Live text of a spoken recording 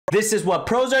This is what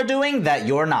pros are doing that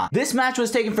you're not. This match was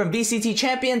taken from VCT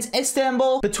Champions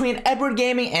Istanbul between Edward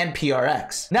Gaming and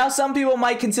PRX. Now, some people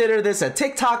might consider this a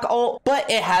TikTok ult,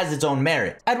 but it has its own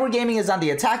merit. Edward Gaming is on the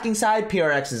attacking side,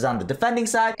 PRX is on the defending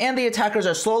side, and the attackers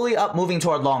are slowly up moving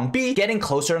toward long B, getting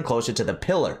closer and closer to the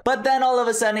pillar. But then all of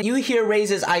a sudden, you hear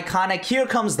Raze's iconic "Here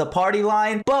comes the party"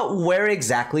 line, but where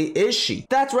exactly is she?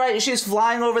 That's right, she's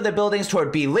flying over the buildings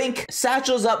toward B Link,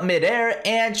 satchels up midair,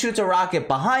 and shoots a rocket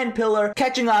behind pillar,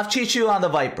 catching off Chichu on the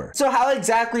Viper. So how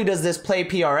exactly does this play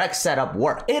PRX setup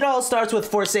work? It all starts with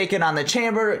Forsaken on the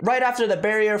chamber. Right after the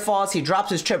barrier falls, he drops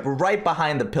his trip right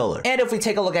behind the pillar. And if we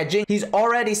take a look at Jing, he's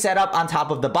already set up on top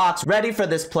of the box, ready for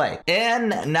this play. And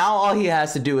now all he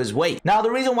has to do is wait. Now, the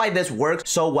reason why this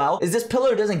works so well is this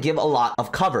pillar doesn't give a lot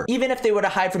of cover. Even if they were to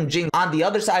hide from Jing on the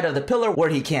other side of the pillar where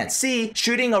he can't see,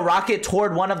 shooting a rocket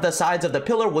toward one of the sides of the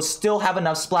pillar will still have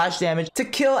enough splash damage to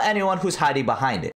kill anyone who's hiding behind it.